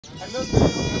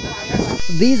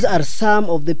These are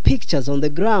some of the pictures on the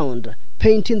ground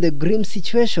painting the grim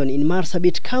situation in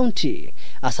Marsabit County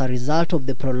as a result of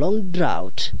the prolonged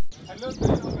drought.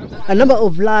 A number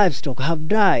of livestock have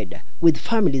died, with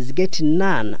families getting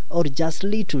none or just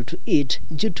little to eat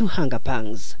due to hunger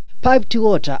pangs. Piped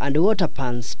water and water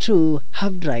pans too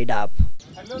have dried up.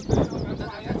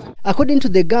 According to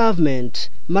the government,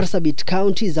 Marsabit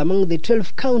County is among the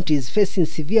 12 counties facing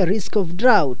severe risk of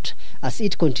drought as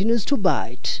it continues to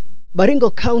bite.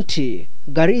 Baringo County,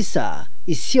 Garissa,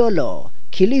 Isiolo,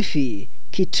 Kilifi,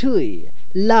 Kitui,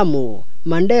 Lamu,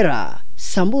 Mandera,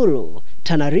 Samburu,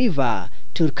 Tana River,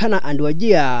 Turkana and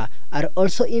Wajir are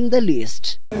also in the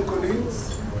list.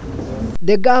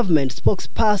 The government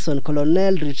spokesperson,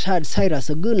 Colonel Richard Cyrus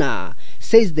Oguna,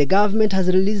 says the government has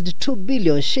released 2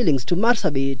 billion shillings to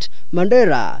Marsabit,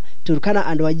 Mandera, Turkana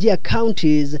and Wajir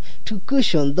counties to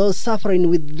cushion those suffering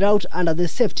with drought under the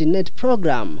safety net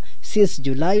program since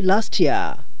July last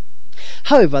year.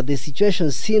 However, the situation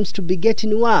seems to be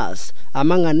getting worse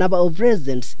among a number of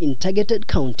residents in targeted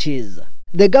counties.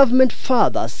 The government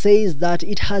further says that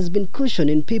it has been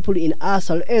cushioning people in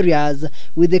ASAL areas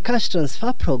with the cash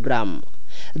transfer program.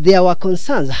 There were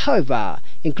concerns, however,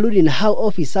 including how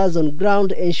officers on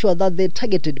ground ensure that the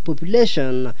targeted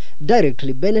population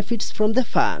directly benefits from the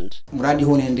fund. Mradi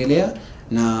huu unaendelea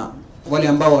na wale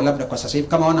ambao labda kwa sasa hivi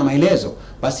kama wana maelezo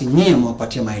basi nyie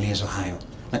mwapatie maelezo hayo.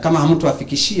 Na kama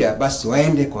hamtuwafikishia basi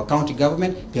waende kwa county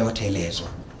government pia wataelezwa.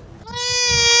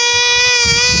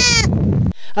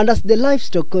 And as the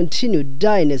livestock continue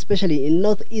dying, especially in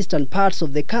northeastern parts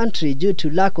of the country due to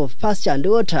lack of pasture and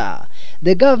water,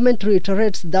 the government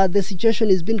reiterates that the situation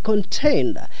is being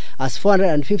contained as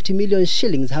 450 million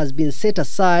shillings has been set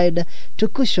aside to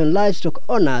cushion livestock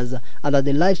owners under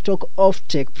the livestock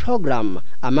off-take program,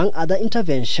 among other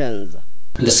interventions.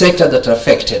 The sectors that are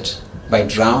affected by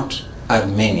drought are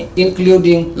many,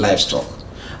 including livestock.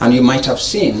 And you might have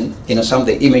seen, some of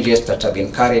the images that have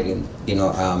been carried in,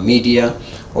 media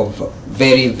of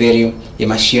very, very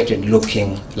emaciated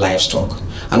looking livestock.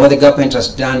 And what the government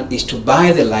has done is to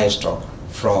buy the livestock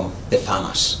from the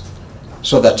farmers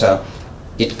so that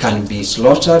it can be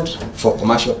slaughtered for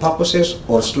commercial purposes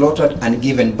or slaughtered and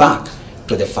given back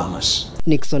to the farmers.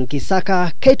 Nixon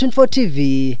Kisaka, K24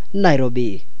 TV,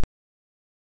 Nairobi.